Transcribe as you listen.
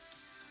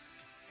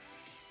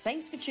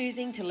Thanks for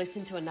choosing to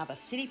listen to another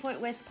Citipointe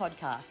West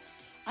podcast.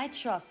 I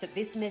trust that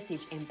this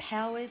message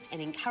empowers and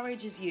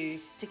encourages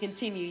you to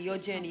continue your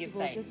journey of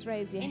faith. Just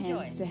raise your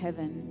hands to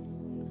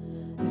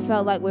heaven. I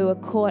felt like we were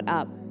caught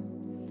up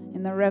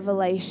in the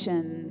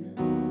Revelation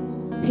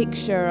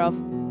picture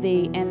of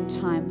the end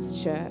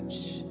times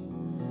church.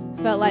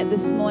 Felt like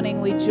this morning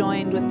we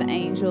joined with the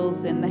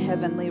angels in the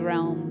heavenly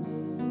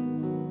realms.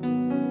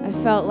 I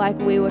felt like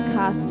we were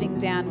casting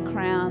down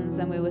crowns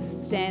and we were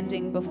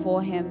standing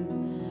before Him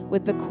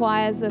with the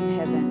choirs of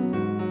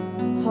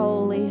heaven.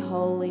 Holy,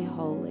 holy,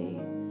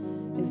 holy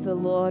is the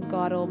Lord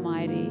God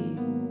Almighty.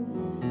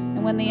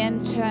 And when the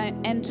end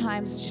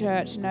times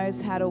church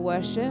knows how to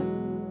worship,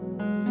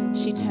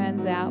 she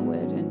turns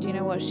outward. And do you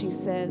know what she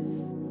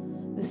says?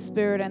 The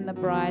Spirit and the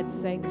bride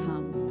say,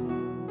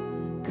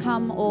 come.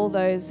 Come all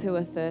those who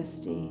are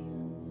thirsty.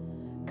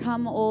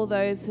 Come all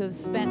those who have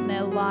spent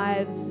their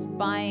lives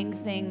buying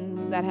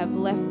things that have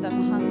left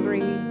them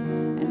hungry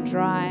and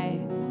dry.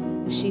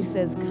 And she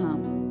says,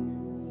 come.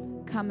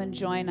 Come and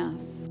join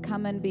us.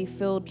 Come and be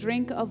filled.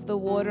 Drink of the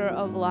water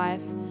of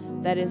life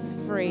that is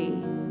free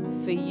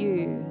for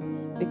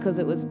you because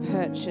it was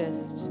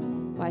purchased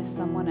by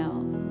someone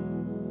else.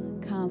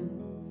 Come.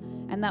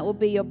 And that will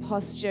be your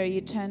posture.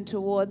 You turn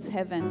towards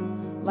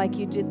heaven like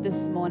you did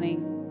this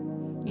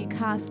morning. You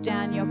cast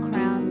down your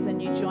crowns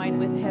and you join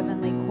with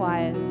heavenly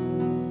choirs.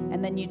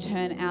 And then you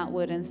turn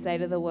outward and say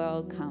to the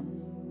world, come.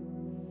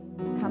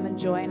 Come and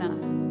join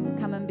us.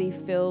 Come and be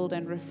filled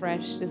and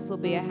refreshed. This will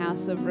be a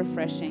house of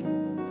refreshing.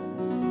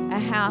 A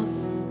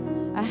house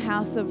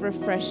of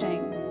refreshing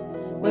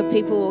where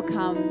people will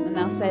come and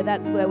they'll say,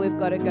 that's where we've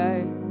got to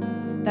go.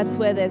 That's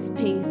where there's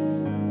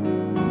peace.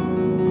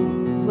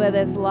 That's where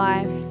there's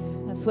life.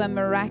 That's where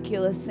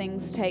miraculous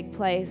things take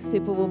place.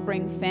 People will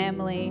bring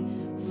family,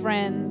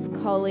 friends,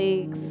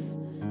 colleagues.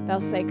 They'll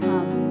say,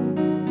 come.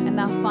 And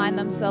they'll find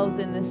themselves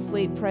in this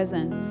sweet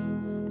presence.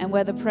 And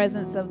where the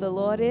presence of the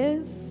Lord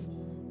is,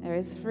 there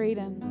is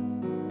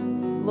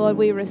freedom. Lord,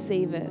 we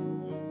receive it.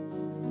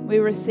 We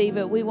receive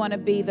it. We want to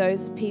be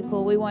those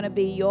people. We want to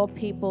be your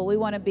people. We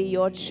want to be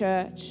your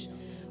church.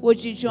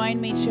 Would you join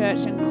me,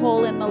 church, and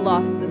call in the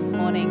lost this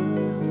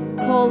morning?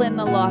 Call in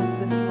the lost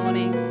this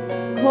morning.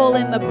 Call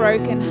in the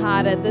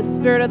brokenhearted. The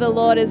Spirit of the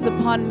Lord is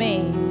upon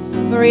me,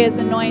 for He has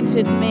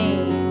anointed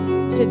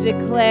me to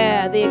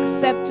declare the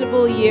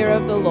acceptable year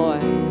of the Lord,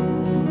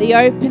 the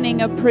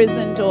opening of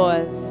prison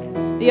doors,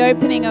 the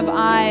opening of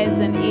eyes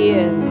and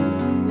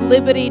ears,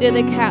 liberty to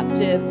the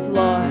captives,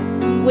 Lord.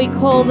 We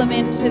call them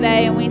in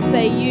today and we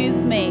say,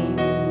 use me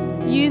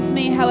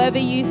however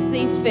you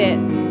see fit.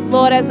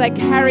 Lord, as I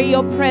carry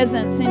your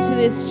presence into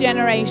this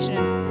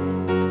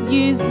generation,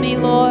 use me,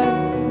 Lord.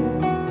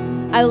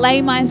 I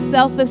lay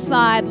myself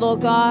aside,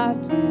 Lord God.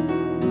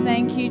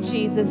 Thank you,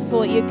 Jesus, for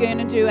what you're going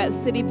to do at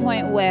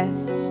Citipointe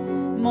West.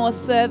 More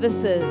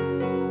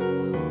services,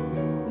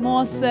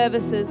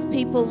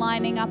 people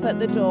lining up at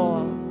the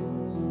door,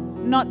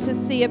 not to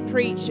see a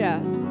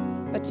preacher,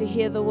 but to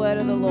hear the word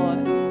of the Lord.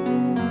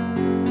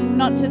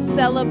 Not to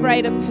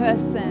celebrate a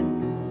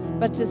person,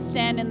 but to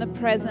stand in the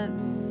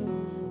presence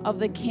of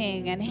the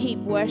King and heap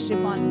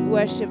worship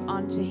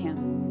onto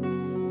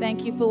Him.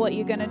 Thank you for what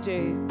you're going to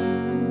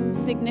do.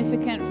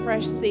 Significant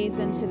fresh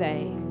season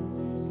today.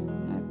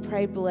 I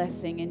pray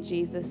blessing in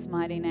Jesus'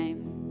 mighty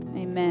name.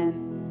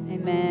 Amen.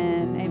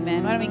 Amen.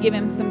 Amen. Why don't we give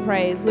Him some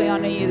praise? We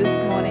honor you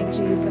this morning,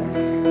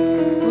 Jesus.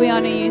 We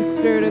honor you,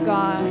 Spirit of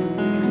God.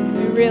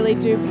 We really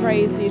do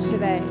praise you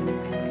today.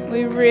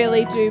 We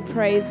really do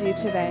praise you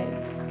today.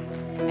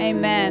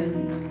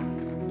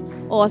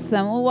 Amen.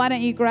 Awesome. Well, why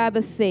don't you grab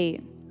a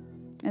seat?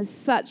 It's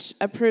such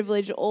a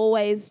privilege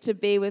always to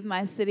be with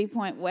my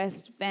Citipointe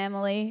West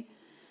family.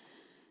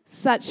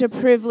 Such a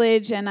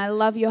privilege, and I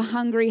love your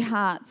hungry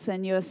hearts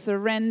and your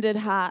surrendered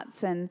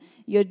hearts and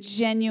your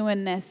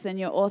genuineness and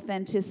your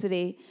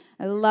authenticity.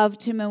 I love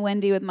Tim and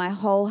Wendy with my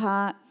whole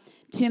heart.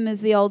 Tim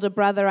is the older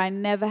brother I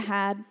never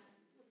had.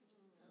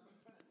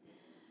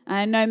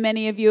 I know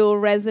many of you will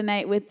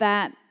resonate with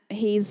that.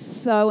 He's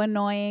so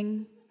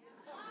annoying.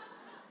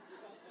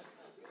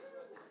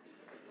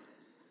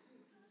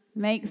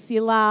 Makes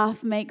you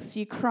laugh, makes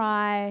you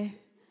cry,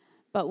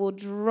 but will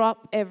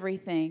drop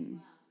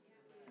everything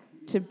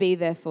to be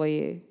there for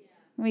you.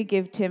 We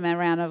give Tim a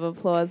round of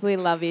applause. We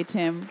love you,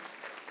 Tim.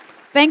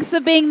 Thanks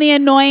for being the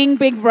annoying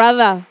big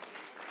brother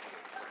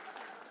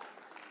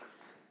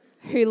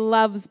who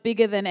loves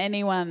bigger than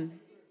anyone.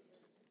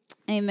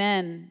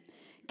 Amen.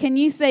 Can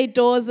you say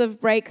doors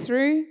of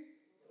breakthrough?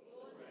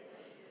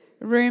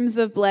 Rooms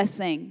of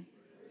blessing.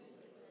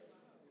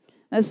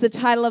 That's the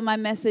title of my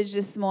message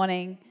this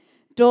morning.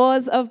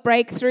 Doors of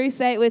breakthrough.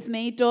 Say it with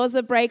me. Doors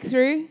of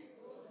breakthrough.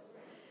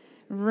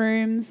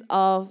 Rooms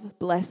of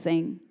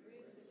blessing.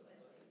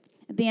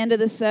 At the end of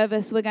the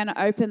service, we're going to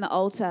open the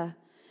altar.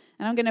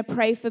 And I'm going to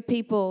pray for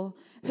people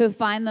who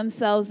find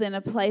themselves in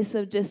a place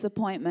of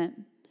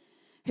disappointment,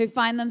 who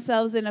find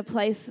themselves in a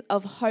place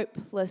of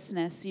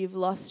hopelessness. You've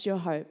lost your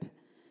hope.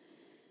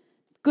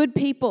 Good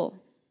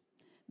people.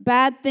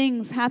 Bad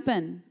things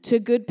happen to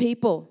good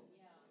people.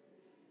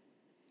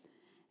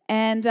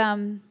 And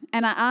I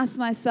asked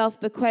myself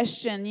the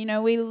question,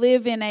 we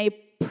live in a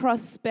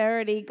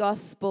prosperity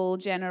gospel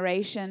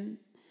generation,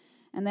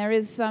 and there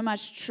is so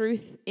much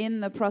truth in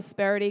the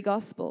prosperity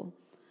gospel.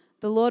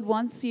 The Lord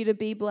wants you to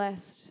be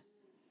blessed.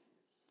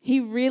 He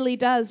really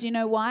does. You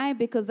know why?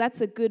 Because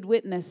that's a good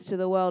witness to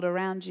the world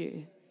around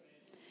you.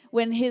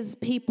 When His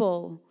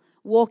people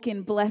walk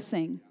in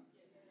blessing,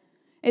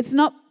 it's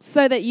not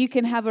so that you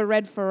can have a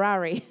red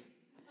Ferrari.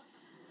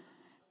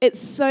 It's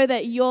so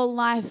that your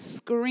life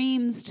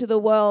screams to the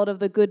world of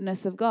the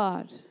goodness of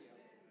God.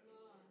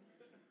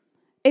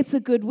 It's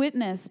a good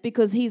witness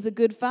because He's a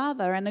good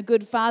father, and a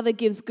good father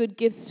gives good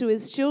gifts to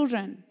his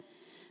children.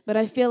 But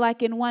I feel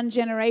like in one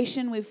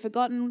generation we've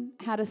forgotten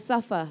how to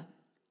suffer.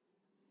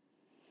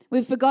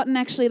 We've forgotten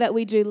actually that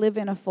we do live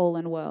in a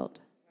fallen world,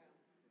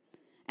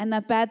 and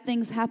that bad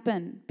things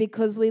happen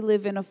because we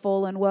live in a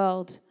fallen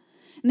world.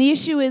 And the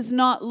issue is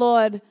not,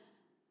 Lord,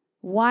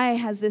 why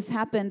has this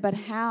happened, but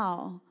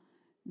how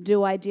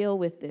do I deal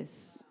with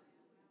this?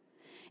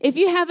 If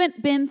you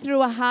haven't been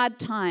through a hard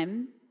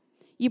time,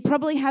 you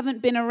probably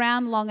haven't been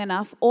around long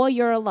enough, or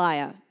you're a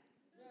liar.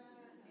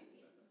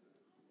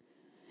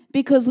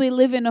 Because we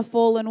live in a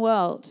fallen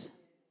world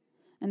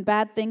and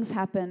bad things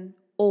happen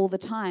all the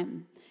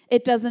time.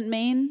 It doesn't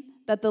mean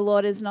that the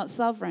Lord is not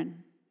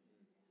sovereign.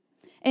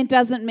 It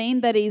doesn't mean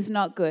that He's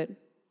not good.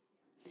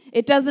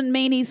 It doesn't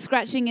mean He's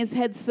scratching His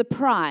head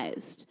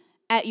surprised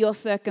at your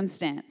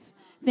circumstance,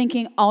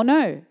 thinking, oh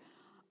no,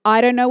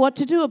 I don't know what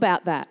to do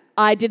about that.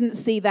 I didn't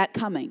see that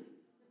coming.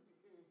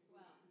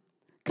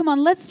 Come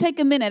on, let's take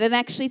a minute and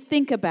actually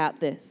think about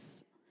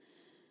this.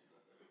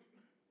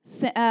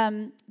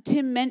 Tim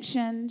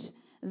mentioned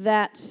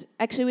that,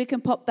 actually we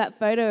can pop that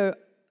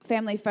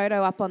family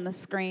photo up on the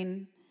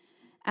screen.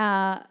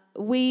 My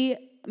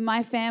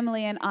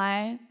family and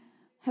I,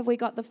 have we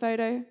got the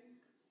photo?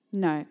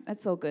 No,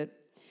 that's all good.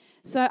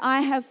 So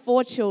I have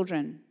 4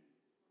 children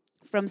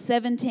from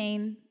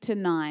 17 to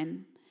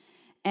 9,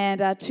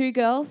 and 2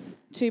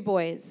 girls, 2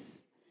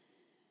 boys.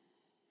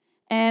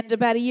 And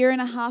about a year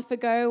and a half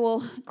ago,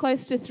 well,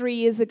 close to 3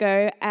 years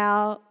ago,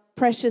 our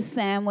precious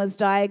Sam was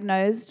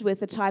diagnosed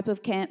with a type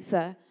of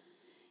cancer.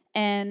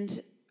 And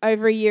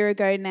over a year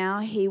ago now,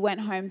 he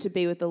went home to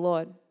be with the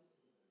Lord.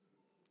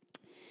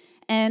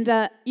 And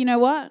you know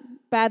what?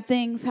 Bad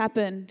things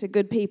happen to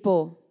good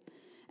people.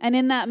 And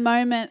in that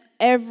moment,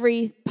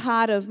 every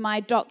part of my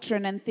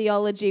doctrine and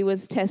theology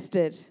was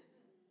tested.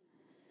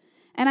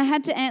 And I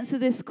had to answer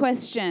this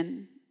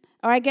question.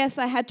 Or I guess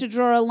I had to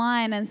draw a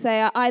line and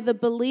say, I either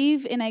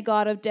believe in a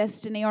God of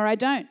destiny or I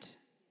don't.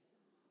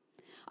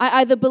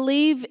 I either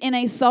believe in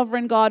a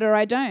sovereign God or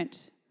I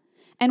don't.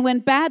 And when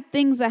bad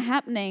things are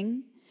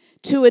happening,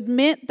 to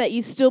admit that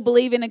you still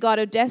believe in a God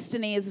of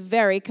destiny is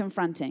very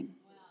confronting.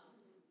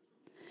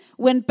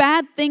 When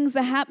bad things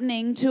are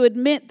happening, to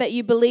admit that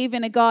you believe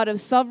in a God of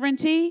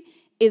sovereignty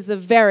is a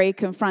very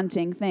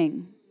confronting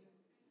thing.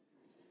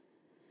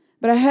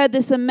 But I heard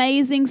this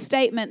amazing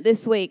statement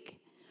this week.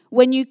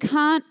 When you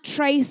can't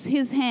trace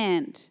His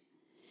hand,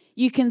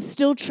 you can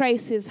still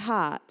trace His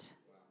heart.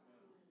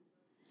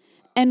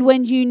 And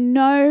when you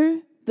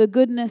know the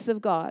goodness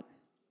of God,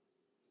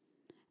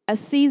 a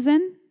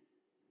season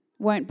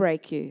won't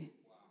break you.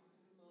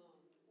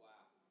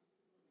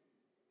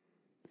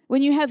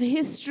 When you have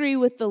history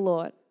with the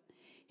Lord,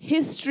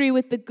 history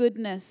with the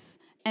goodness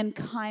and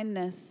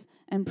kindness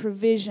and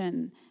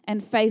provision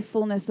and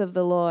faithfulness of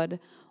the Lord,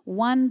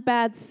 one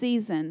bad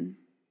season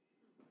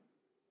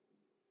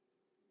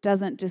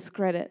doesn't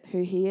discredit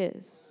who He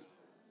is.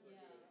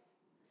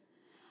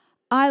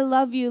 I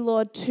love you,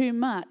 Lord, too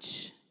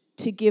much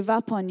to give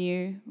up on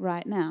you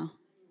right now.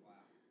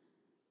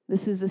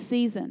 This is a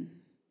season.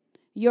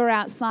 You're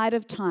outside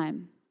of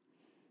time.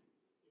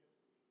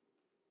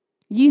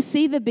 You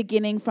see the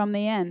beginning from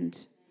the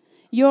end.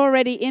 You're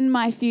already in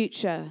my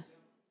future.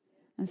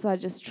 And so I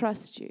just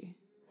trust you.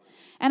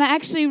 And I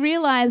actually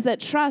realize that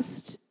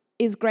trust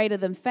is greater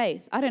than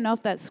faith. I don't know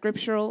if that's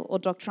scriptural or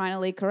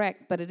doctrinally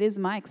correct, but it is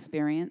my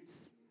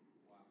experience.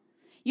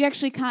 You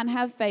actually can't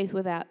have faith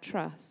without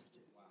trust.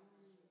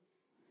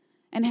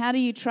 And how do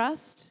you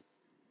trust?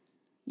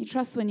 You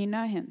trust when you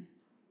know Him.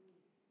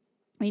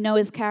 You know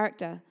His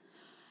character.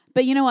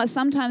 But you know what?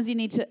 Sometimes you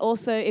need to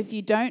also, if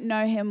you don't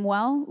know Him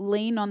well,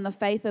 lean on the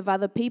faith of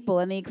other people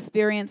and the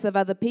experience of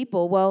other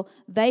people. Well,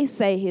 they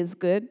say He's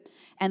good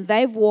and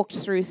they've walked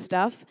through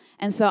stuff,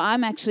 and so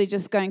I'm actually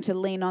just going to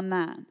lean on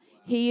that.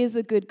 He is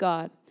a good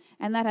God,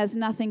 and that has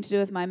nothing to do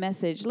with my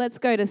message. Let's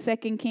go to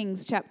 2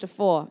 Kings chapter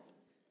 4.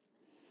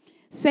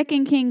 2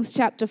 Kings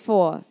chapter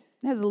 4.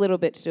 It has a little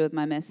bit to do with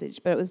my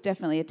message, but it was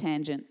definitely a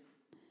tangent.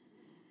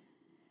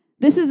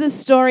 This is a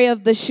story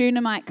of the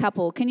Shunammite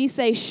couple. Can you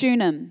say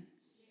Shunem?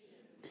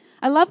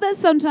 I love that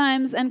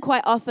sometimes and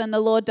quite often the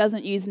Lord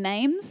doesn't use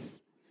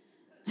names.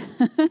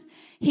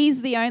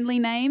 He's the only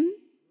name.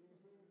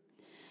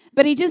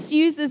 But He just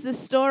uses the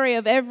story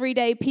of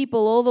everyday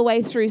people all the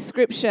way through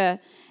Scripture.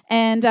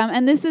 And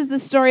this is the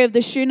story of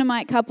the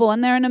Shunammite couple,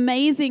 and they're an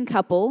amazing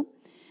couple.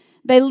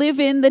 They live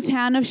in the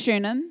town of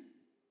Shunem.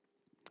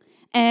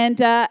 And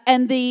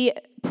the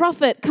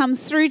prophet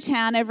comes through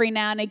town every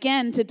now and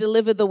again to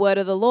deliver the word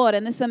of the Lord.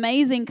 And this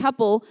amazing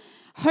couple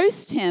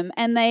host him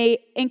and they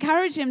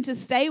encourage him to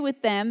stay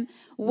with them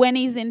when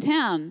he's in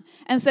town.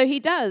 And so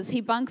he does.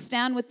 He bunks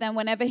down with them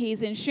whenever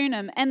he's in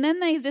Shunem. And then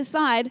they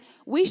decide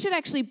we should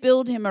actually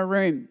build him a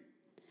room.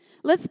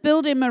 Let's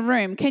build him a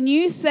room. Can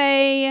you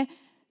say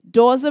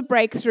doors of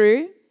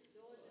breakthrough,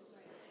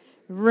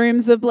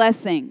 rooms of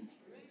blessing?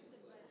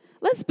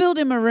 Let's build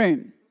him a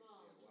room.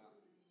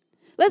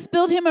 Let's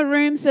build him a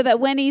room so that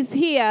when he's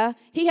here,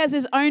 he has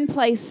his own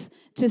place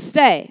to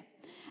stay.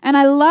 And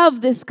I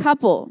love this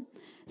couple.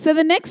 So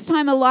the next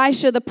time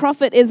Elisha, the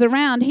prophet, is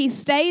around, he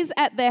stays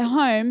at their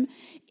home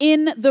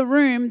in the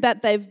room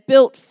that they've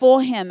built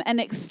for him,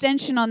 an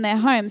extension on their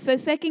home. So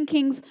 2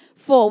 Kings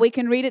 4, we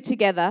can read it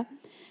together.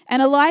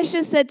 And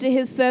Elisha said to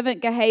his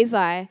servant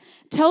Gehazi,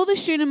 "Tell the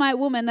Shunammite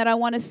woman that I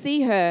want to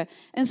see her."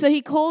 And so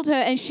he called her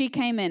and she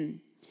came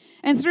in.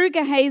 And through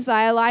Gehazi,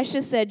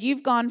 Elisha said,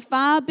 "You've gone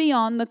far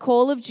beyond the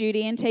call of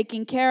duty in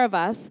taking care of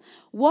us.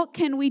 What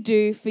can we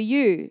do for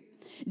you?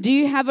 Do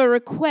you have a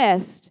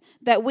request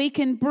that we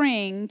can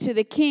bring to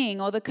the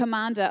king or the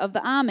commander of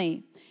the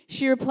army?"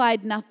 She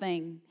replied,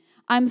 "Nothing.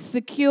 I'm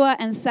secure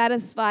and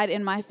satisfied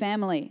in my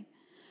family."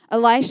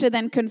 Elisha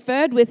then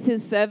conferred with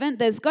his servant,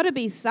 "There's got to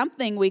be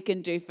something we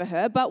can do for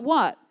her, but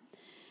what?"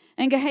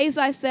 And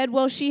Gehazi said,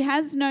 "Well, she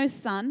has no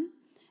son,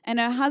 and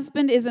her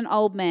husband is an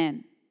old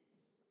man."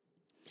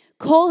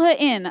 "Call her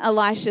in,"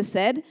 Elisha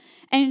said.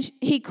 And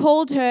he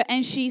called her,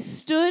 and she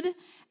stood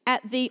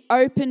at the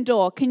open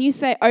door. Can you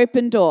say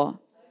open door?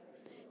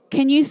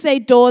 Can you say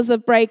doors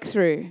of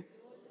breakthrough?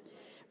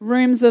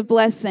 Rooms of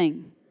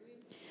blessing.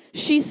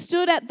 She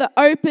stood at the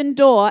open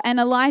door,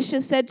 and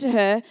Elisha said to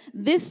her,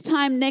 "This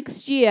time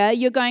next year,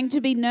 you're going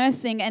to be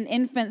nursing an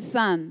infant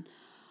son."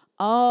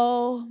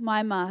 Oh,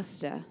 my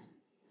master,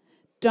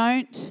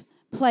 don't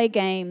play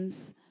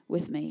games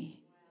with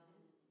me.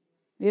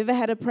 Have you ever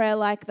had a prayer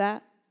like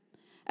that?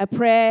 A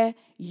prayer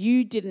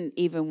you didn't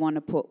even want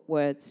to put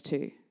words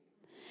to.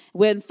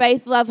 When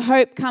faith, love,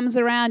 hope comes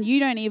around, you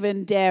don't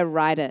even dare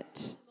write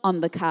it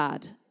on the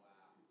card.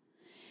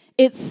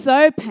 It's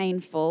so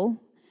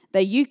painful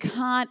that you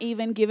can't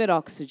even give it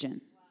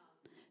oxygen.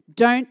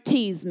 Don't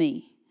tease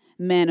me,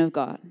 man of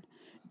God.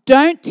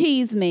 Don't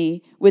tease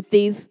me with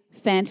these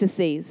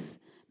fantasies.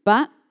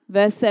 But,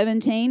 verse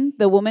 17,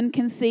 the woman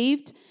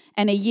conceived,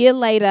 and a year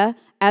later,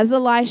 as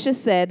Elisha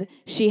said,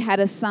 she had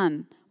a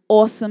son.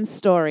 Awesome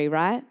story,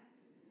 right?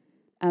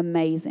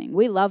 Amazing.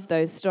 We love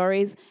those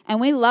stories, and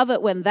we love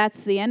it when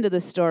that's the end of the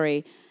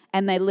story,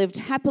 and they lived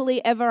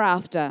happily ever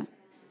after.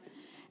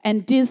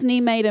 And Disney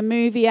made a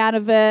movie out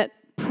of it,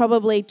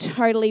 probably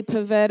totally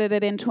perverted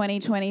it in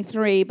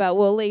 2023, but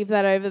we'll leave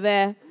that over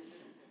there.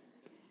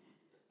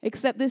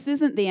 Except this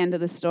isn't the end of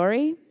the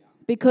story,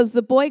 because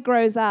the boy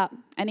grows up,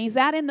 and he's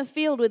out in the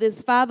field with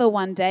his father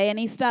one day, and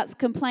he starts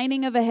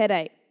complaining of a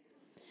headache.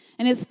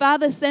 And his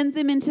father sends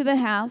him into the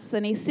house,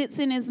 and he sits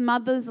in his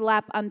mother's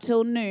lap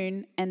until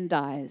noon and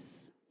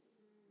dies.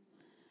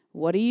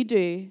 What do you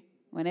do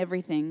when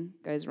everything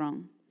goes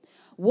wrong?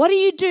 What do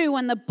you do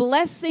when the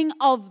blessing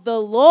of the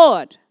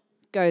Lord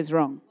goes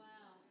wrong?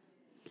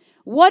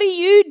 What do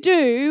you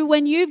do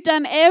when you've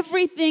done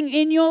everything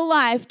in your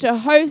life to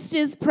host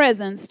his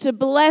presence, to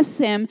bless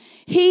him?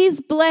 He's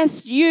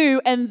blessed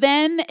you, and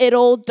then it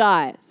all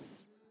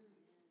dies.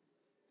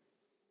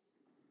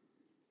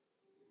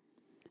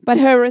 But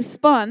her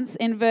response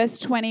in verse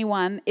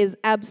 21 is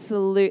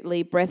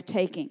absolutely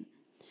breathtaking.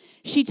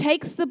 She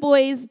takes the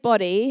boy's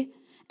body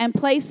and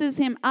places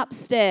him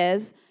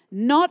upstairs,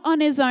 not on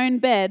his own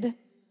bed,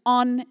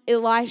 on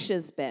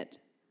Elisha's bed.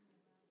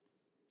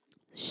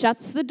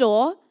 Shuts the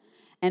door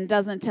and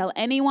doesn't tell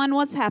anyone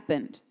what's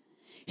happened.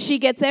 She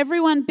gets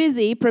everyone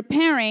busy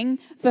preparing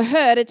for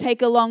her to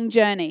take a long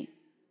journey.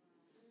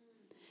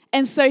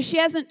 And so she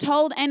hasn't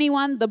told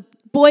anyone. The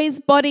boy's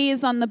body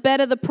is on the bed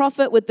of the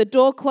prophet with the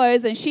door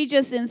closed, and she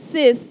just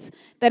insists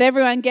that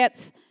everyone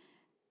gets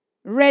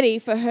ready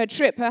for her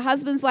trip. Her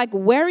husband's like,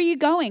 "Where are you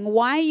going?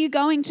 Why are you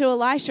going to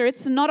Elisha?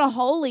 It's not a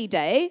holy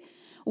day.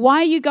 Why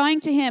are you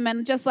going to him?"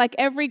 And just like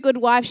every good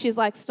wife, she's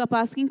like, "Stop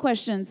asking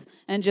questions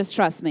and just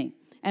trust me."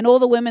 And all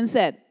the women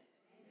said,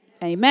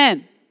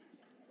 "Amen."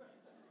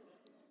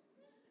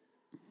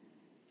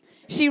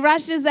 She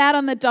rushes out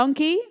on the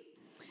donkey,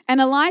 and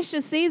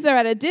Elisha sees her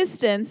at a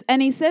distance,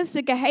 and he says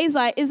to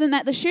Gehazi, "Isn't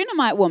that the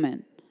Shunammite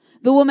woman?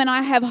 The woman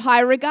I have high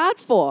regard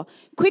for.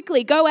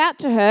 Quickly go out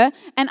to her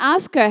and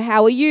ask her,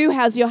 'How are you?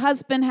 How's your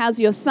husband?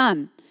 How's your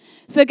son?'"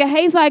 So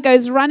Gehazi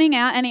goes running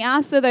out, and he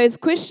asks her those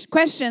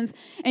questions,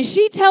 and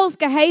she tells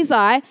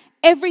Gehazi,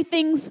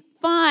 everything's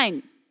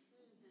fine.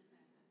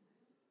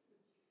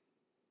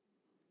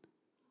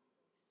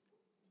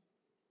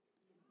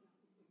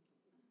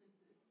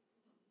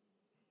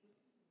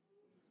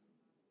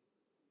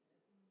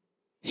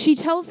 She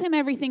tells him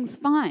everything's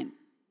fine.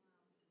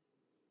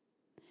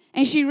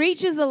 And she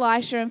reaches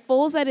Elisha and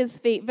falls at his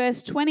feet.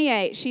 Verse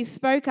 28, she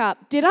spoke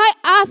up, "Did I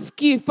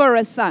ask you for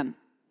a son?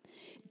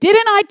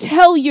 Didn't I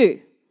tell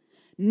you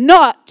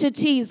not to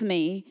tease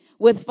me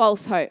with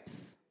false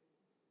hopes?"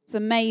 It's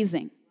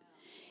amazing.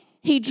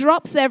 He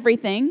drops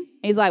everything.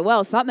 He's like,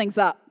 well, something's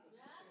up.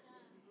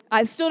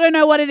 I still don't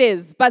know what it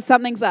is, but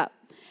something's up.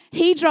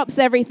 He drops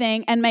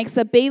everything and makes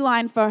a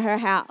beeline for her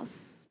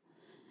house.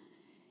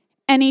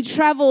 And he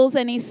travels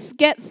and he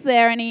gets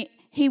there and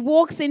he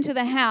walks into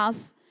the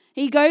house.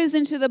 He goes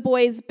into the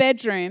boy's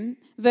bedroom.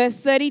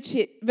 Verse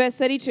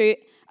 32,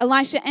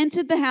 Elisha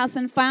entered the house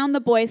and found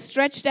the boy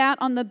stretched out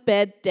on the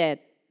bed dead.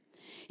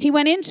 He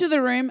went into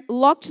the room,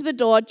 locked the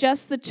door,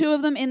 just the two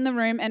of them in the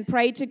room, and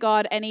prayed to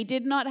God. And he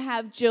did not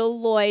have Jill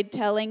Lloyd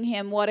telling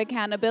him what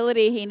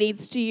accountability he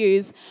needs to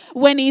use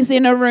when he's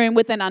in a room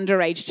with an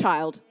underage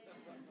child.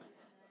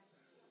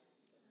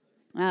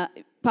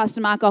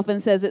 Pastor Mark often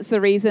says it's the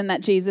reason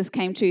that Jesus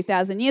came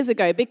 2,000 years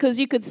ago, because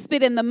you could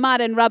spit in the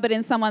mud and rub it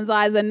in someone's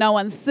eyes and no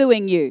one's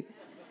suing you.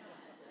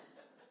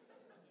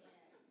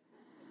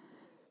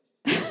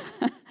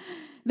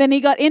 Then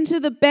he got into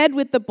the bed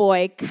with the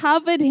boy,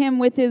 covered him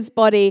with his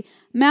body,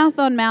 mouth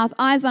on mouth,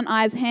 eyes on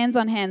eyes, hands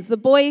on hands. The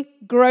boy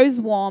grows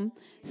warm,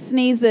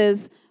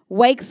 sneezes,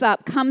 wakes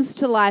up, comes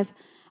to life.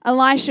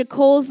 Elisha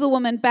calls the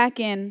woman back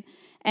in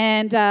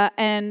and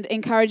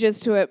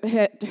encourages her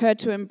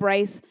to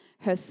embrace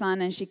her son,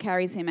 and she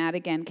carries him out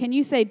again. Can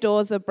you say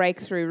doors of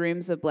breakthrough,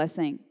 rooms of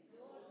blessing?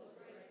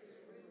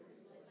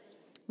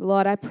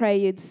 Lord, I pray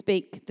you'd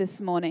speak this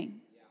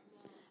morning.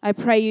 I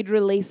pray you'd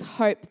release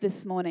hope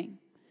this morning.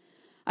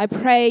 I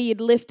pray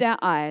you'd lift our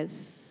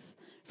eyes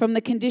from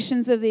the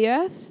conditions of the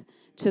earth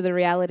to the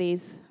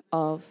realities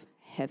of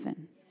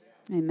heaven.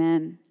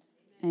 Amen.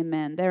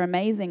 Amen. They're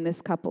amazing, this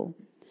couple.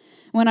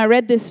 When I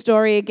read this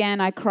story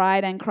again, I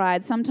cried and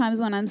cried. Sometimes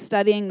when I'm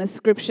studying the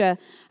scripture,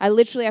 I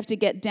literally have to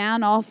get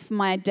down off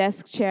my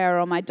desk chair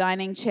or my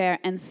dining chair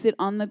and sit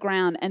on the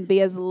ground and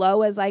be as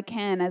low as I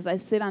can as I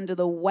sit under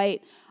the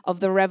weight of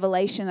the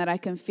revelation that I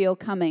can feel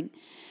coming.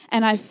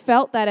 And I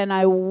felt that and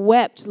I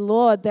wept,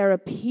 Lord, there are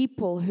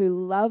people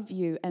who love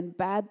you and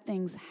bad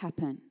things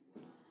happen.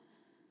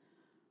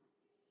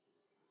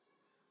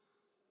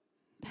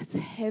 That's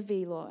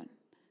heavy, Lord.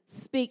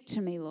 Speak to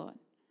me, Lord.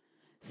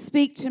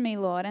 Speak to me,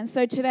 Lord. And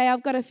so today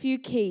I've got a few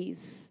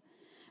keys.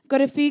 I've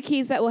got a few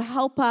keys that will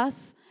help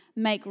us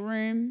make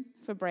room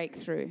for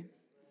breakthrough.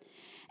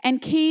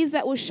 And keys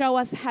that will show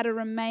us how to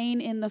remain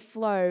in the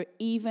flow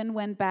even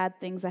when bad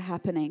things are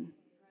happening.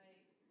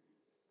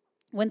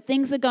 When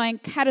things are going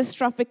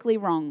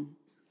catastrophically wrong,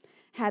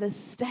 how to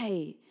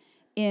stay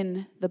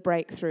in the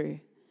breakthrough.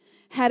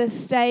 How to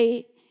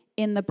stay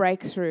in the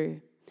breakthrough.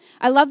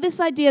 I love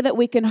this idea that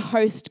we can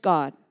host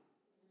God.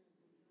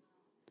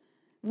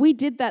 We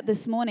did that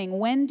this morning.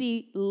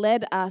 Wendy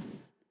led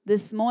us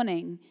this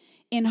morning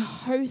in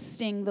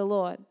hosting the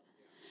Lord,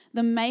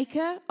 the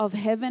maker of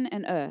heaven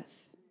and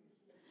earth.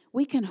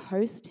 We can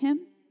host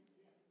him.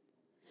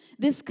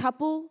 This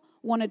couple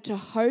wanted to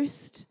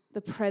host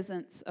the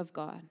presence of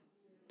God.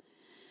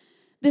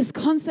 This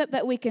concept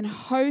that we can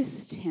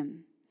host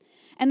him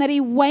and that he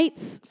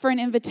waits for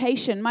an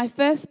invitation. My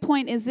first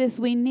point is this: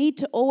 we need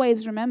to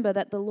always remember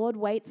that the Lord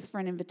waits for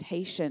an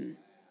invitation.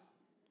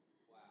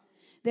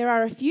 There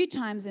are a few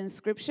times in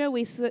Scripture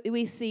we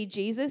see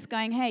Jesus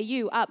going, hey,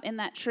 you up in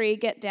that tree,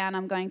 get down,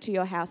 I'm going to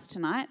your house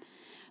tonight.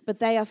 But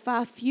they are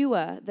far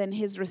fewer than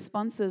his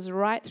responses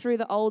right through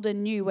the Old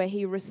and New, where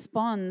he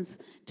responds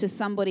to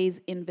somebody's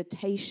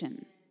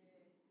invitation.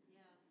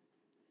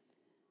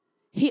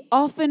 He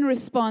often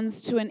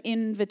responds to an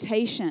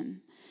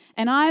invitation.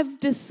 And I've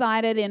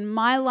decided in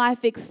my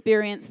life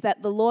experience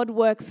that the Lord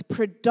works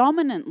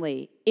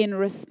predominantly in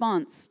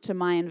response to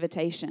my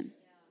invitation.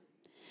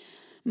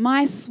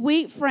 My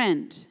sweet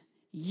friend,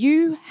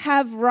 you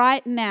have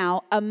right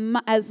now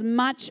as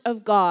much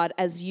of God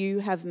as you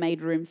have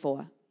made room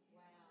for.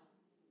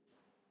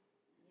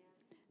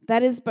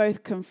 That is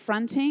both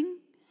confronting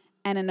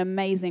and an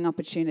amazing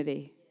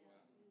opportunity.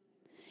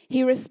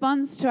 He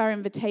responds to our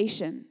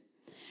invitation.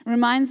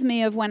 Reminds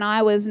me of when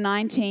I was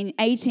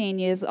 18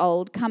 years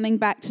old, coming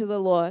back to the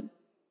Lord.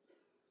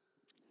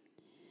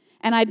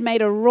 And I'd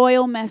made a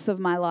royal mess of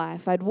my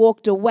life. I'd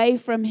walked away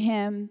from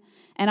him,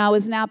 and I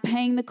was now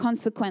paying the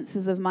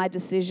consequences of my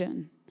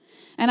decision.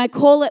 And I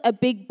call it a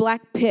big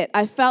black pit.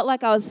 I felt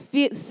like I was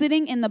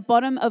sitting in the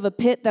bottom of a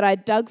pit that I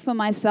dug for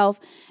myself,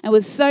 and it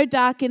was so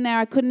dark in there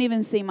I couldn't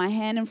even see my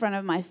hand in front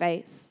of my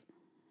face.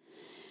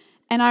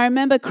 And I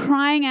remember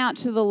crying out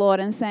to the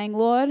Lord and saying,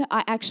 Lord,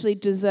 I actually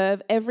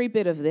deserve every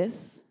bit of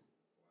this.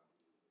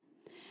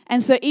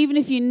 And so even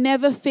if you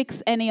never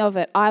fix any of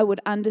it, I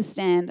would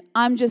understand.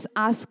 I'm just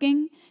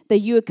asking that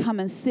you would come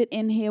and sit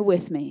in here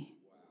with me.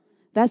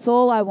 That's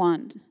all I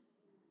want.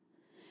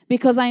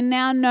 Because I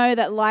now know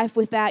that life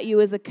without you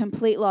is a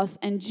complete loss.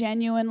 And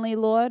genuinely,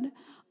 Lord,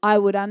 I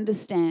would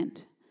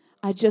understand.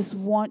 I just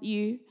want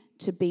you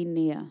to be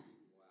near.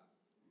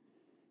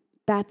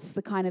 That's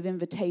the kind of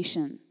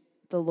invitation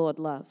the Lord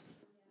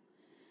loves.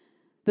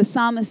 The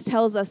psalmist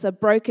tells us a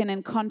broken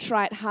and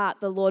contrite heart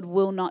the Lord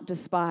will not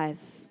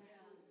despise.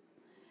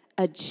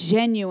 A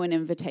genuine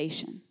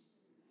invitation.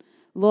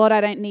 Lord, I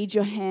don't need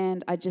your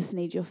hand, I just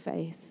need your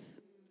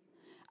face.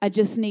 I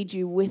just need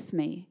you with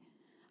me.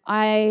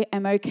 I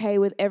am okay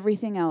with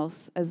everything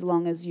else as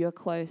long as you're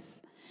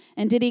close.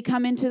 And did he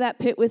come into that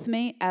pit with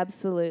me?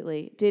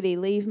 Absolutely. Did he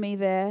leave me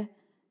there?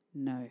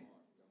 No.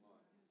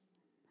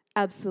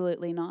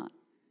 Absolutely not.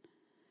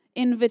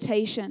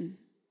 Invitation.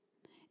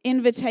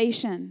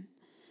 Invitation.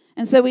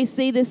 And so we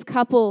see this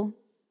couple,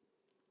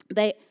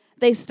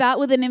 they start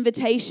with an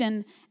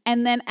invitation,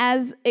 and then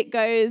as it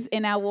goes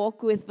in our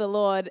walk with the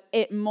Lord,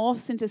 it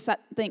morphs into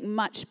something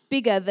much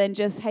bigger than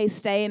just, hey,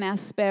 stay in our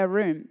spare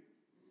room.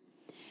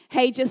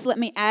 Hey, just let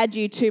me add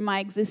you to my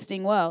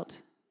existing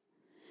world.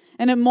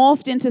 And it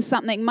morphed into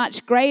something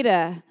much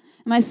greater.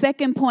 My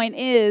second point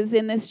is,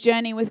 in this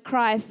journey with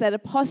Christ, that a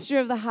posture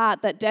of the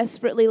heart that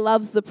desperately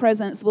loves the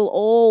presence will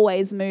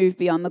always move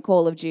beyond the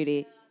call of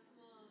duty.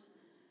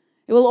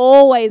 It will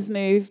always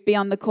move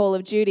beyond the call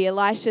of duty.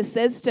 Elisha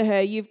says to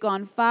her, you've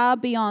gone far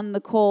beyond the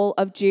call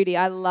of duty.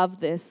 I love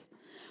this.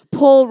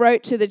 Paul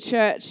wrote to the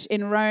church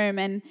in Rome,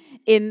 and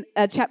in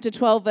chapter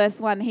 12,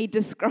 verse 1, he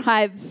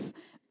describes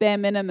bare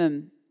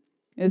minimum.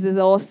 This is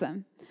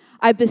awesome.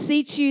 I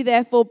beseech you,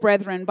 therefore,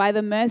 brethren, by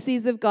the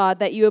mercies of God,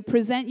 that you will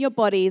present your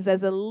bodies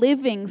as a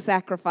living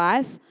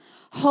sacrifice,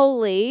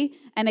 holy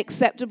and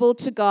acceptable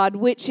to God,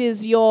 which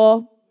is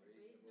your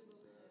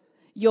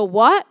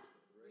what?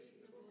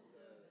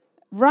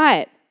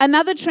 Right.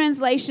 Another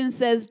translation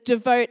says,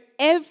 devote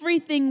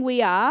everything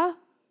we are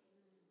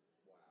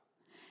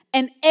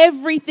and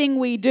everything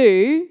we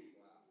do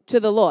to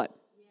the Lord.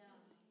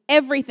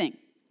 Everything.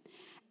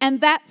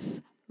 And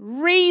that's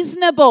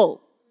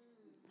reasonable.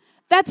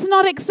 That's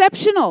not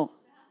exceptional.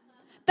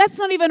 That's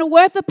not even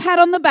worth a pat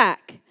on the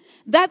back.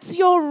 That's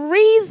your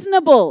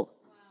reasonable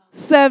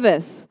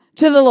service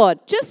to the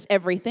Lord. Just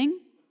everything.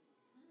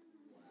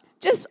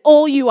 Just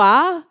all you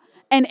are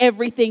and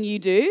everything you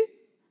do.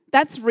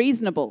 That's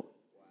reasonable.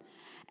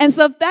 And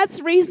so if that's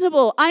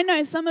reasonable, I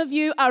know some of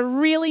you are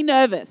really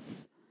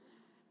nervous.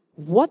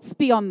 What's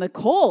beyond the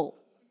call?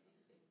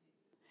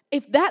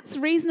 If that's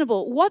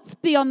reasonable, what's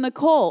beyond the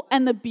call?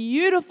 And the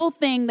beautiful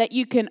thing that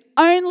you can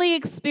only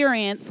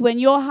experience when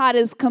your heart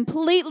is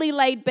completely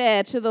laid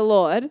bare to the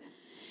Lord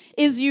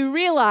is you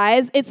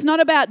realize it's not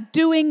about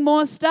doing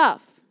more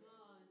stuff.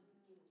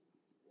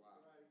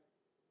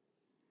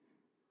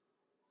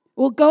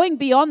 Well, going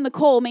beyond the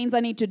call means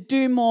I need to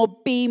do more,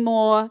 be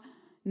more.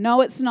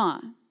 No, it's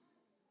not.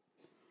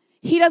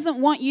 He doesn't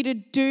want you to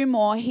do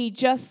more. He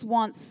just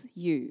wants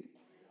you.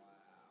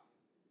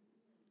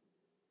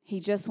 He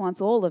just wants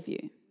all of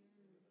you.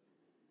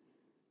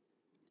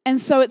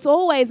 And so it's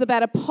always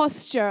about a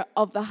posture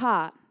of the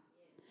heart.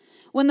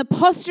 When the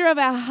posture of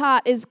our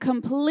heart is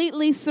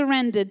completely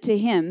surrendered to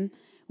Him,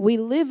 we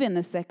live in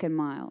the second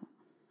mile.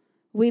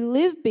 We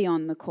live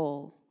beyond the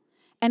call.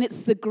 And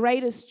it's the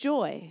greatest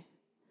joy.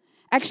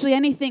 Actually,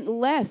 anything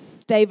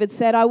less, David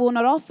said, I will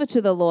not offer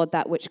to the Lord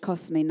that which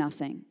costs me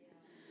nothing.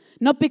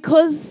 Not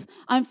because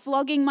I'm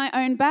flogging my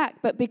own back,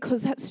 but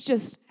because that's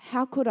just,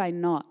 how could I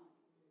not?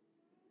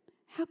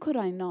 How could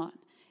I not?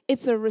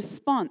 It's a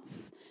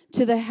response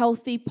to the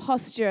healthy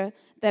posture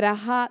that our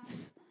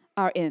hearts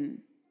are in.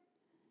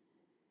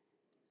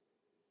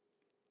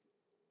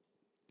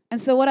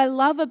 And so what I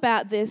love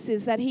about this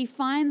is that he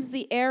finds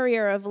the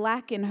area of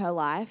lack in her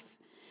life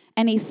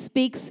and he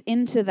speaks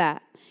into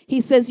that. He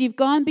says, you've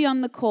gone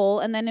beyond the call.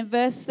 And then in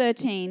verse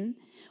 13,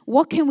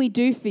 what can we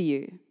do for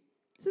you?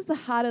 This is the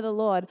heart of the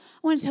Lord. I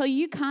want to tell you,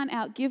 you can't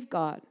outgive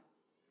God.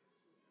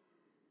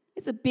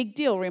 It's a big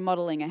deal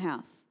remodeling a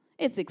house.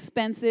 It's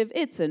expensive.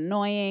 It's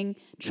annoying.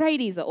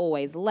 Tradies are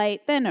always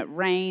late. Then it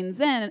rains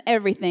and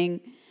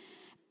everything.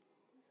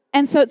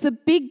 And so it's a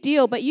big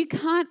deal, but you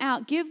can't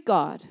outgive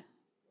God.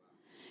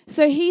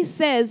 So he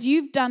says,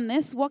 you've done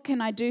this. What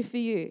can I do for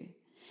you?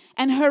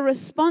 And her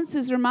response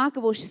is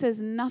remarkable. She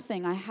says,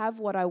 nothing. I have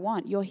what I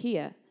want. You're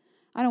here.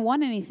 I don't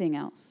want anything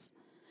else.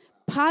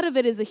 Part of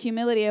it is a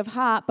humility of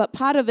heart, but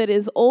part of it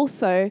is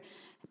also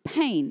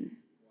pain.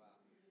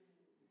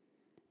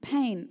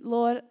 Pain.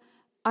 Lord,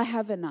 I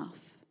have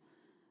enough.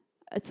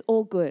 It's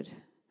all good.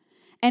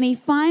 And he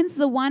finds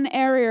the one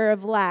area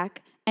of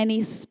lack and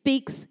he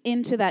speaks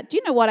into that. Do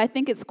you know what? I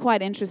think it's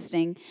quite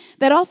interesting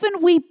that often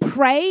we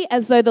pray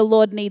as though the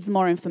Lord needs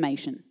more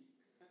information.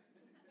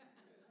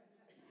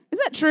 Is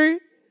that true?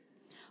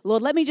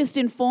 Lord, let me just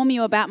inform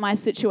you about my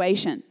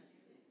situation.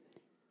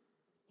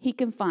 He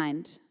can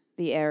find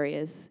the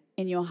areas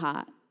in your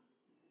heart.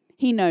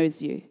 He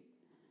knows you.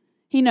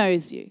 He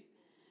knows you.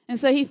 And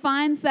so he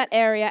finds that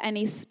area and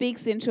he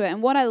speaks into it.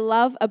 And what I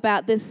love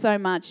about this so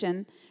much,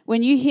 and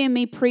when you hear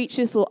me preach,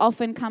 this will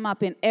often come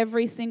up in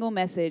every single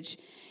message,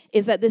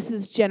 is that this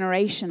is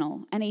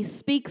generational. And he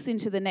speaks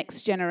into the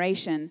next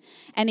generation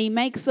and he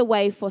makes a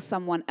way for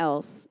someone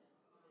else,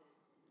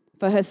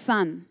 for her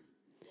son.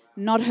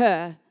 Not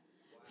her,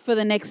 for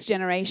the next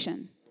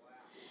generation.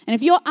 And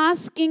if you're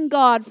asking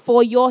God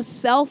for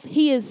yourself,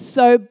 he is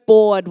so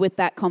bored with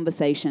that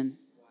conversation.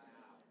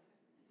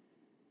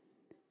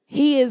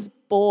 He is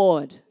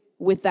bored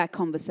with that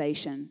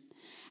conversation.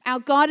 Our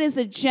God is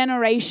a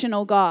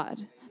generational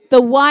God.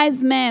 The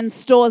wise man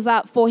stores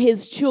up for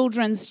his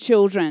children's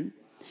children.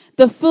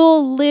 The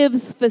fool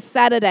lives for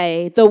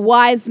Saturday. The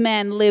wise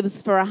man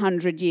lives for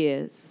 100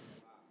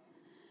 years.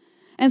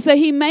 And so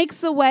he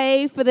makes a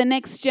way for the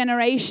next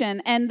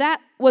generation. And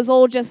that was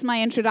all just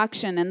my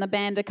introduction, and the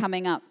band are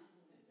coming up.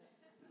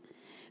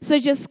 So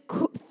just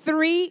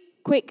 3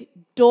 quick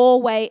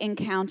doorway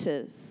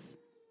encounters.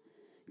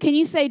 Can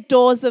you say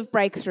doors of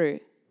breakthrough?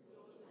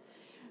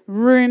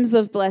 Rooms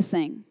of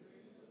blessing.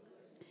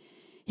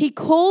 He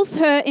calls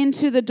her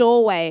into the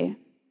doorway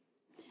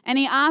and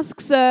he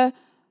asks her,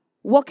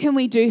 what can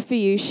we do for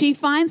you? She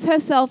finds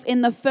herself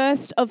in the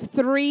first of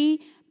 3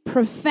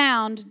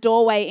 profound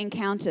doorway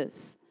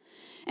encounters.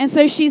 And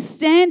so she's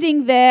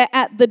standing there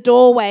at the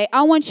doorway.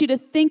 I want you to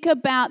think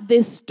about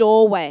this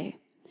doorway.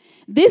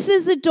 This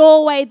is a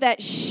doorway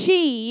that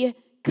she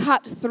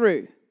cut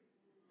through.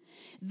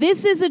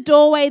 This is a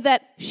doorway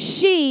that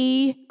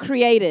she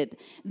created.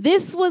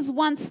 This was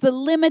once the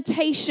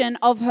limitation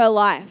of her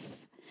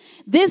life.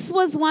 This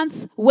was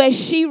once where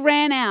she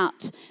ran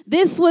out.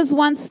 This was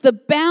once the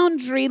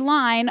boundary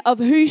line of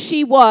who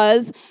she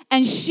was,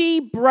 and she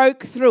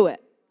broke through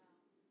it.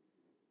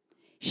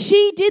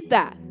 She did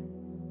that.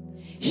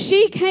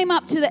 She came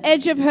up to the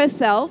edge of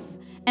herself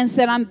and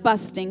said, I'm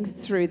busting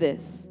through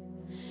this.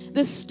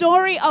 The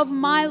story of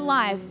my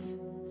life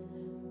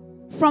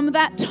from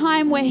that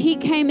time where he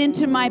came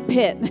into my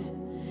pit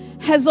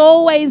has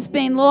always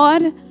been,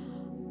 Lord,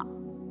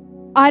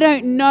 I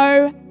don't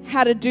know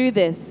how to do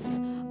this.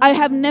 I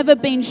have never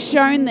been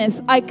shown this.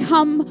 I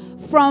come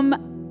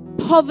from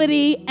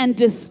poverty and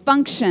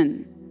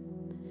dysfunction,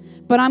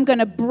 but I'm going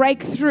to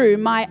break through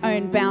my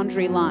own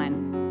boundary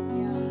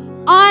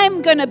line.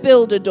 I'm going to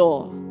build a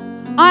door.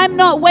 I'm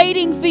not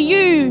waiting for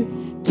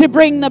you to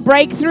bring the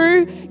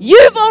breakthrough.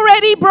 You've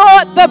already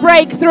brought the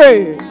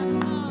breakthrough.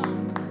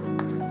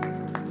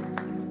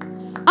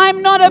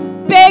 I'm not a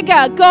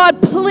beggar.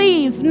 God,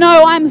 please.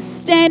 No, I'm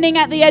standing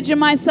at the edge of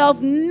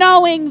myself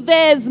knowing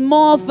there's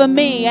more for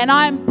me, and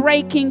I'm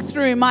breaking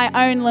through my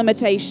own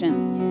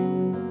limitations.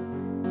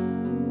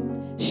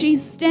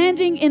 She's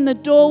standing in the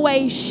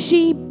doorway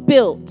she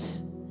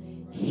built,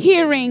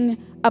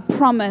 hearing a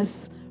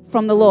promise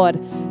from the Lord.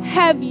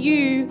 Have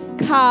you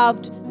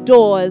carved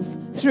doors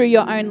through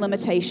your own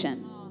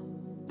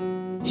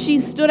limitation? She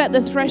stood at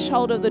the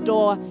threshold of the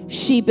door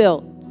she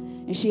built,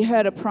 and she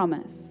heard a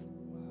promise.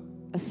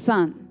 A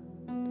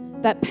son,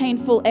 that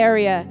painful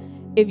area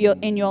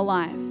in your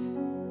life.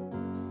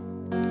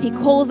 He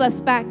calls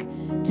us back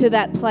to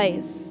that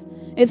place.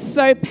 It's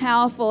so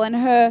powerful, and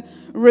her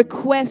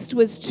request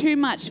was too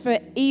much for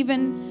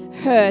even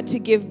her to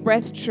give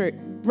breath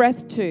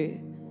to.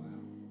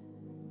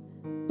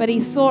 But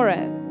he saw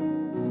it.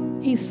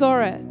 He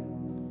saw it.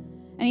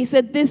 And he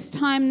said, this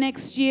time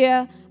next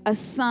year, a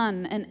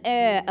son, an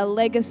heir, a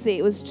legacy.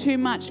 It was too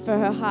much for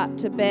her heart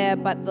to bear,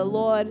 but the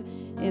Lord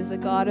is a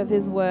God of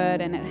his word,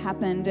 and it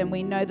happened, and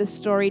we know the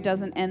story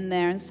doesn't end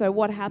there. And so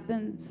what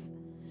happens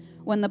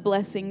when the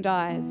blessing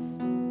dies?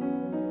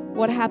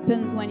 What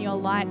happens when your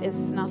light is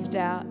snuffed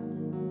out?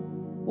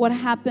 What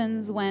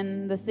happens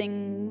when the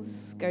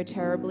things go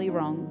terribly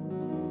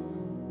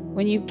wrong?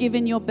 When you've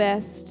given your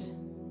best,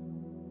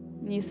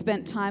 and you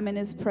spent time in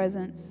his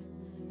presence,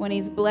 when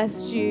he's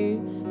blessed you,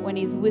 when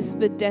he's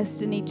whispered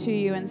destiny to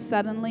you, and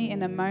suddenly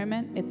in a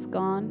moment it's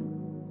gone.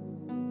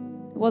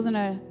 It wasn't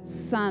her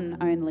son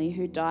only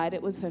who died,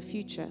 it was her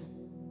future.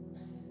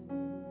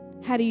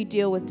 How do you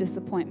deal with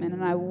disappointment?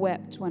 And I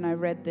wept when I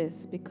read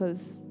this,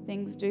 because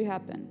things do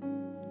happen.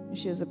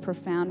 She was a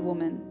profound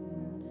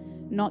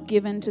woman, not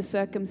given to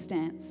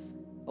circumstance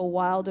or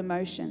wild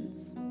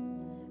emotions,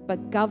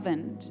 but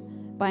governed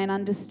by an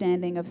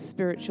understanding of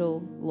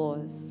spiritual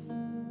laws.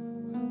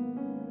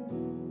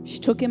 She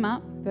took him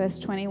up, verse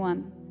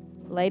 21,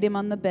 laid him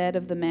on the bed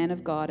of the man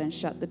of God, and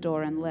shut the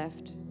door and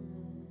left.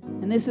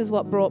 And this is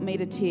what brought me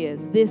to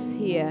tears. This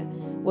here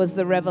was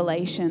the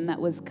revelation that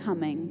was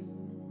coming.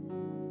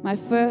 My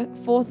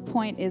fourth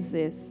point is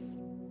this.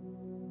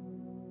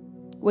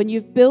 When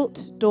you've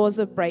built doors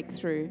of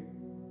breakthrough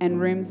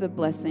and rooms of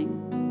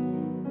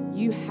blessing,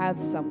 you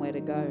have somewhere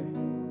to go.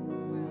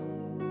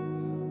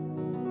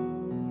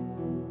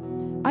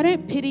 I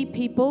don't pity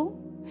people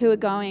who are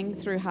going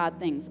through hard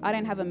things. I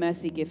don't have a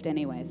mercy gift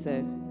anyway,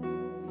 so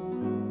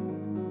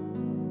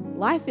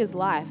life is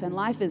life, and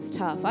life is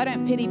tough. I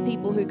don't pity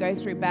people who go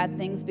through bad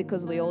things,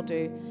 because we all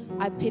do.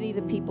 I pity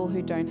the people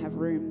who don't have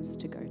rooms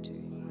to go to.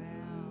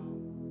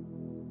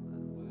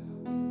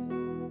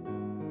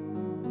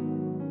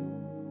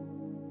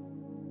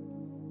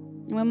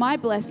 When my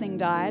blessing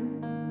died,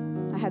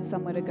 I had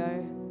somewhere to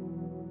go.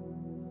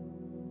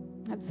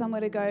 I had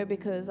somewhere to go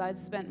because I'd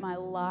spent my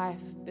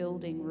life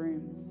building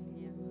rooms.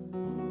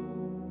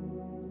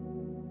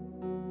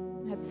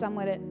 I had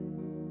somewhere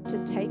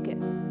to take it,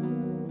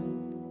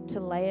 to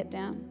lay it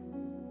down.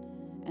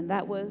 And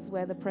that was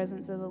where the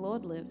presence of the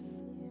Lord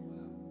lives.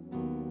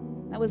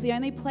 That was the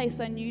only place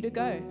I knew to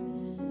go.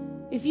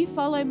 If you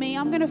follow me,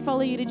 I'm going to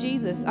follow you to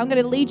Jesus. I'm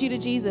going to lead you to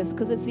Jesus,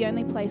 because it's the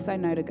only place I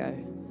know to go.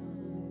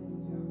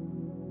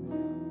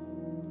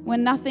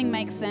 When nothing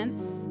makes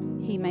sense,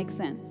 he makes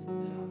sense.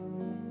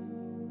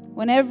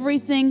 When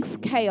everything's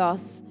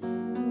chaos,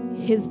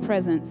 his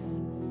presence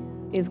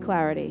is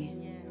clarity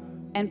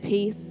and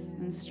peace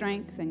and and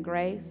strength and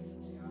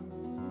grace.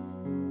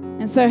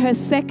 And so her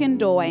second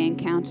doorway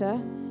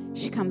encounter,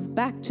 she comes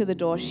back to the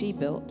door she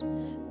built,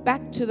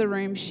 back to the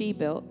room she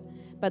built.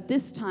 But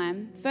this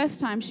time, first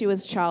time she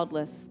was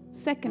childless.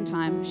 Second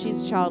time,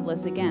 she's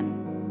childless again.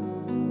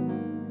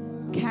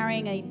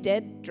 Carrying a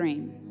dead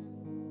dream.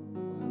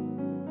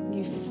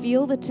 You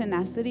feel the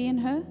tenacity in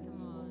her?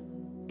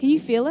 Can you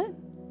feel it?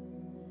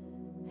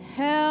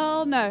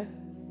 Hell no.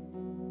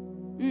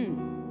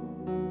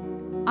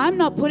 I'm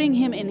not putting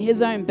him in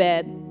his own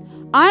bed.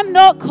 I'm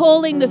not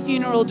calling the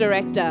funeral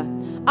director.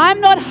 I'm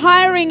not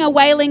hiring a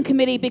wailing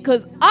committee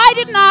because I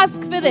didn't ask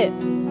for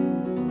this.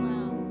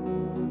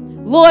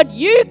 Lord,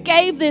 you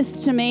gave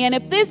this to me, and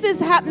if this is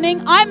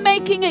happening, I'm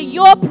making it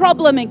your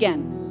problem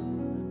again.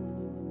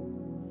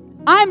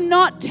 I'm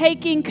not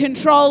taking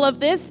control of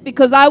this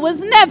because I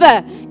was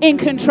never in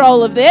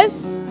control of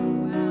this.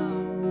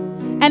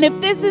 And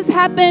if this has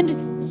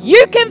happened,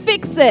 you can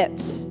fix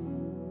it.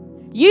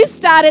 You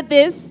started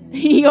this,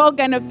 you're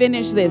going to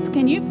finish this.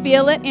 Can you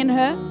feel it in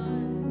her?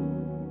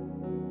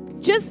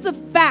 Just the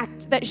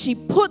fact that she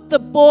put the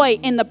boy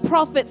in the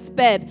prophet's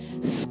bed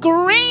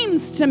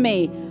screams to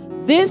me,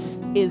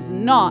 this is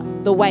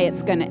not the way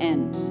it's going to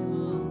end.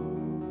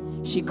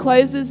 She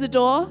closes the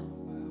door.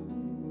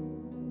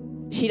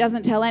 She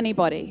doesn't tell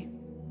anybody.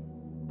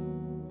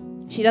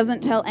 She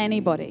doesn't tell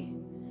anybody,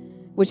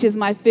 which is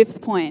my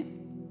fifth point.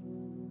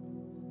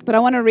 But I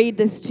want to read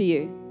this to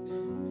you.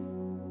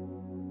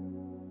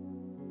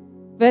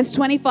 Verse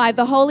 25,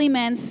 the holy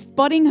man,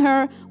 spotting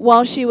her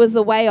while she was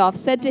away off,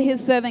 said to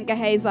his servant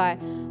Gehazi,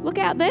 look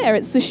out there,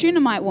 it's the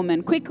Shunammite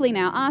woman. Quickly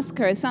now, ask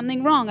her, is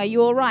something wrong? Are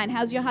you all right?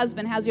 How's your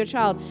husband? How's your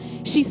child?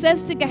 She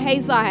says to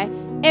Gehazi,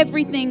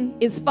 everything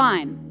is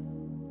fine.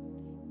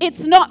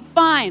 It's not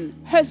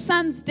fine. Her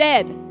son's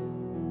dead.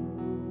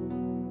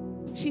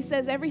 She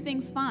says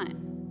everything's fine.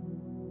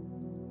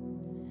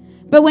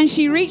 But when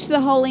she reached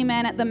the holy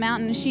man at the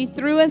mountain, she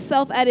threw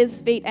herself at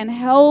his feet and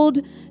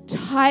held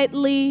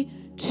tightly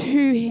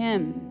to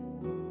him.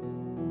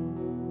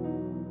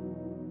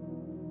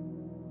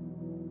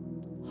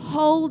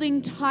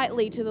 Holding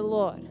tightly to the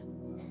Lord.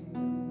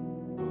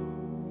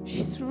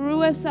 She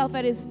threw herself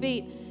at his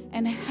feet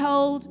and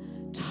held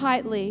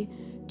tightly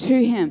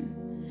to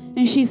him.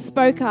 And she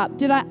spoke up,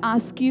 did I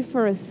ask you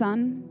for a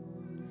son?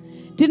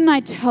 Didn't I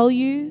tell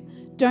you,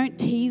 don't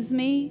tease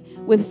me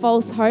with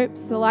false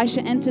hopes? Elisha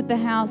entered the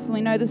house.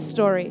 We know the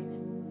story.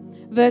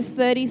 Verse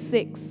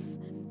 36,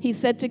 he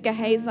said to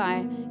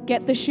Gehazi,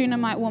 get the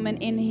Shunammite woman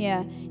in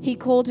here. He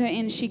called her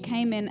in. She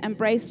came in,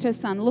 embraced her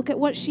son. Look at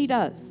what she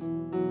does.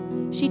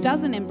 She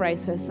doesn't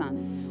embrace her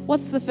son.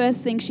 What's the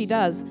first thing she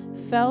does?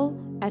 Fell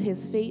at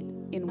his feet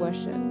in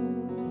worship.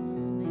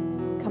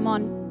 Come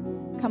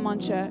on,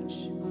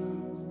 church.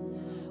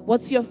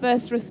 What's your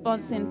first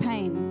response in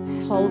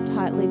pain? Hold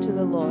tightly to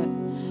the Lord.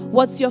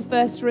 What's your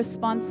first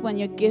response when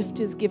your gift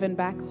is given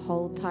back?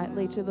 Hold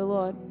tightly to the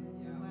Lord.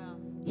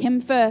 Him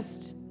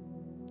first.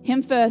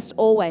 Him first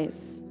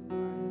always.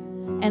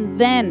 And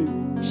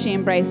then she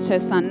embraced her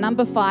son.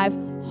 Number 5,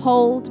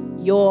 hold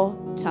your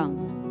tongue.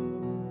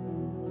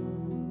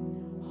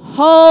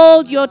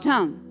 Hold your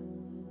tongue.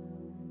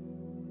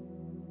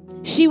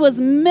 She was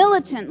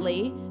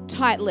militantly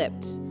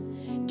tight-lipped.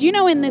 Do you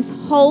know in this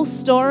whole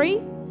story,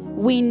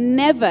 we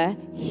never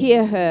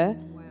hear her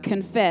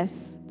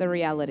confess the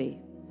reality?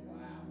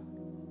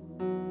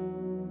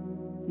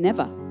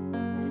 Never.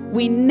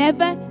 We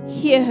never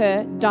hear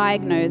her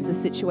diagnose the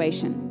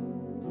situation.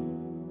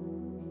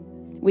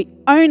 We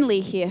only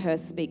hear her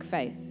speak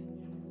faith.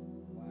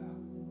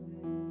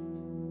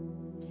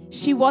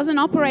 She wasn't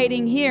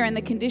operating here in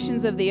the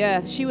conditions of the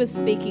earth. She was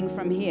speaking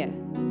from here.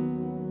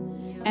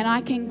 And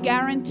I can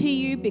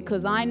guarantee you,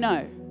 because I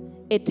know,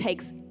 it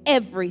takes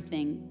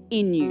everything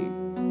in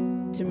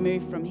you to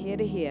move from here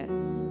to here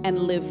and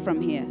live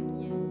from here.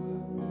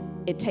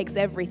 It takes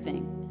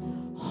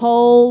everything.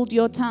 Hold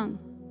your tongue.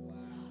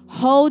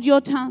 Hold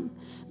your tongue.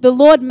 The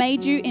Lord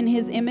made you in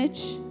his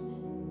image.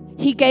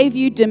 He gave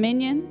you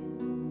dominion.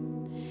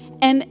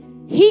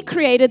 And he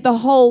created the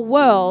whole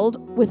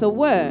world with a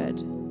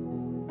word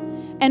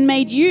and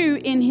made you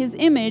in his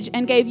image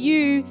and gave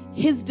you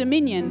his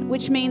dominion,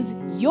 which means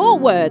your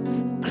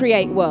words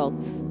create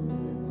worlds.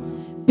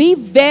 Be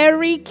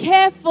very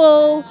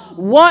careful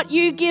what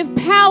you give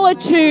power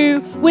to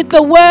with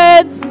the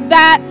words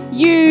that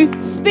you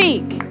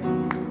speak.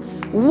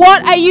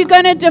 What are you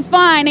going to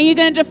define? Are you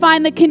going to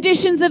define the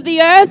conditions of the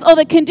earth or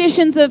the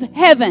conditions of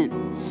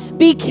heaven?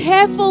 Be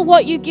careful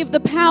what you give the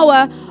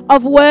power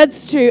of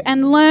words to,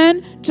 and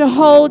learn to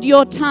hold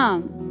your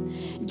tongue.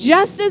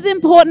 Just as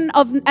important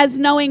as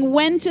knowing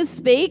when to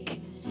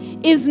speak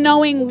is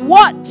knowing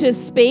what to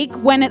speak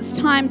when it's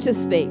time to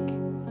speak.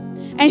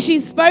 And she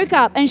spoke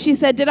up and she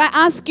said, did I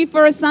ask you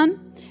for a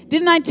son?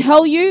 Didn't I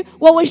tell you?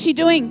 What was she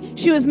doing?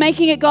 She was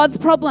making it God's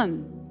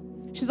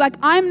problem. She's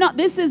like,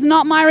 this is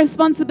not my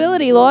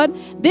responsibility, Lord.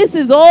 This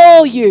is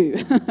all you.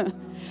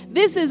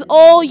 This is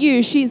all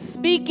you. She's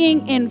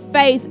speaking in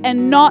faith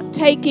and not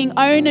taking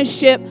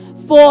ownership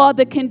for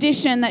the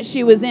condition that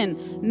she was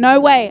in. No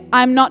way,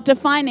 I'm not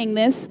defining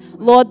this.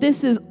 Lord,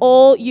 this is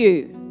all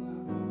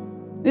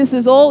you. This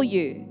is all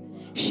you.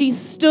 She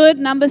stood,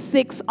 number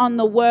 6, on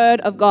the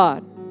word of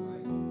God.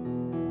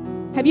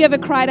 Have you ever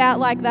cried out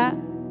like that?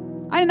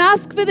 I didn't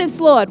ask for this,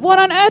 Lord. What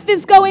on earth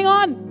is going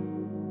on?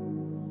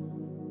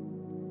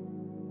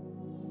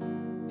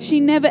 She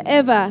never,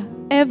 ever,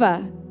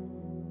 ever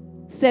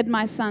said,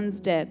 my son's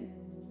dead.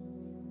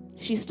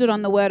 She stood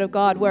on the word of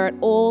God where it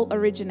all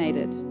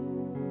originated.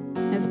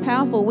 It's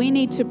powerful. We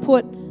need to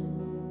put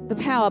the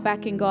power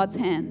back in God's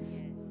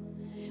hands.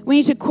 We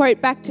need to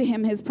quote back to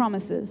him his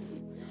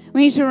promises.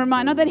 We need to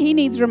remind, not that he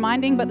needs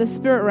reminding, but the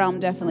spirit realm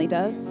definitely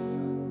does.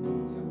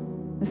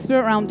 The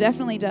spirit realm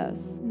definitely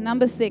does.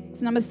 Number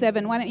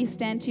 7, why don't you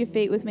stand to your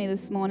feet with me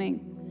this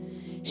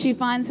morning? She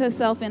finds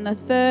herself in the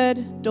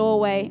 3rd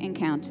doorway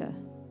encounter.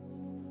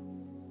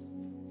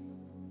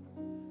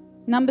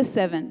 Number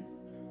 7.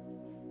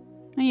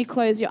 And you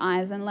close your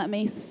eyes and let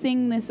me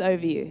sing this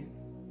over you.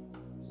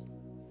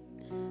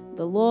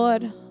 The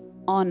Lord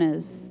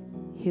honors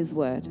his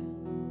word.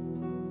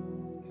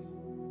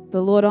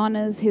 The Lord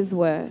honors his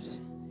word.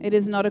 It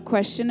is not a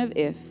question of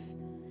if.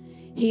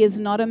 He is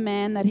not a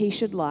man that he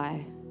should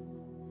lie.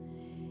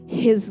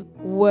 His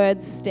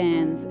word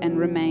stands and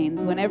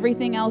remains. When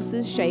everything else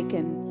is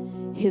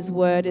shaken, his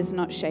word is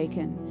not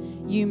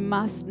shaken. You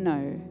must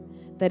know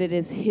that it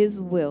is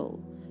his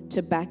will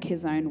to back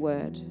his own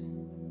word.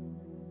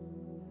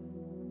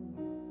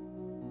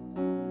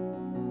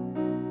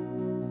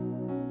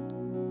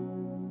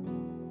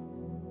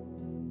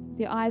 With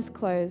your eyes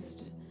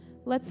closed,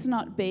 let's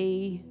not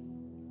be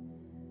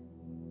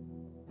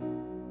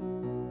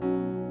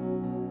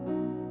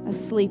a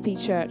sleepy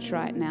church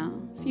right now.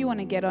 If you want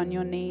to get on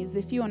your knees,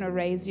 if you want to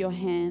raise your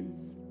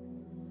hands,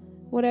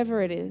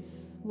 whatever it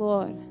is,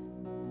 Lord,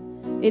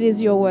 it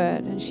is your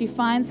word. And she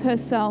finds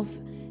herself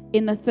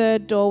in the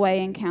 3rd doorway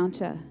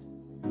encounter,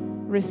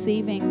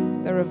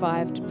 receiving the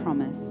revived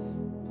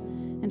promise.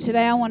 And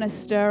today I want to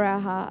stir our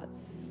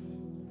hearts.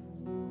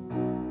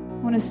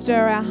 I want to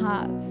stir our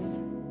hearts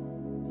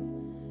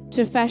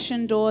to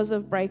fashion doors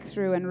of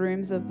breakthrough and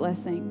rooms of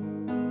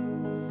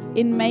blessing.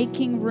 In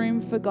making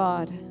room for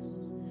God,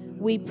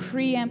 we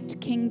preempt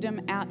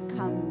kingdom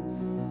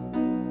outcomes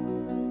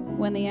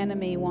when the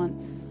enemy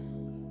wants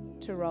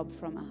to rob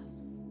from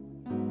us.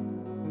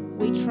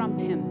 We trump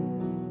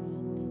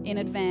him in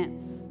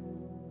advance.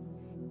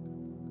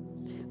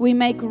 We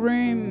make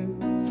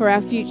room for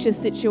our future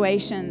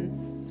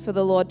situations for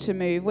the Lord to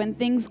move. When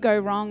things go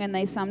wrong, and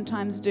they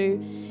sometimes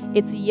do,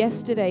 it's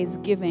yesterday's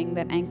giving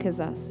that anchors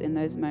us in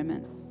those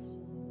moments.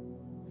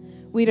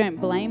 We don't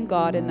blame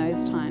God in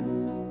those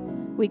times.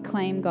 We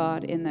claim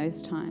God in those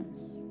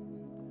times.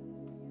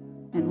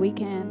 And we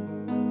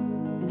can.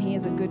 And he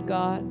is a good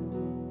God.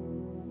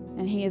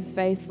 And he is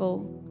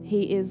faithful.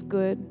 He is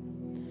good.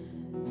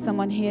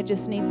 Someone here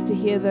just needs to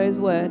hear those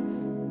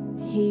words.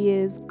 He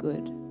is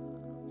good.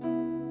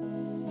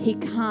 He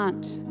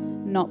can't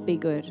not be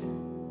good.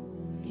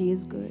 He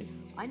is good.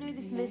 I know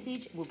this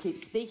message will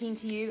keep speaking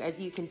to you as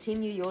you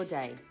continue your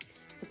day.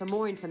 So for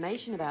more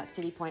information about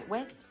Citipointe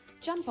West,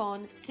 jump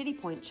on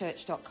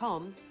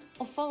citipointechurch.com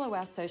or follow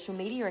our social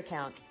media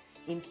accounts,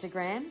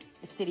 Instagram,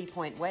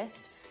 Citipointe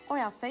West, or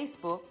our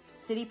Facebook,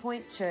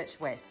 Citipointe Church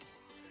West.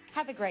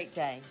 Have a great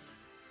day.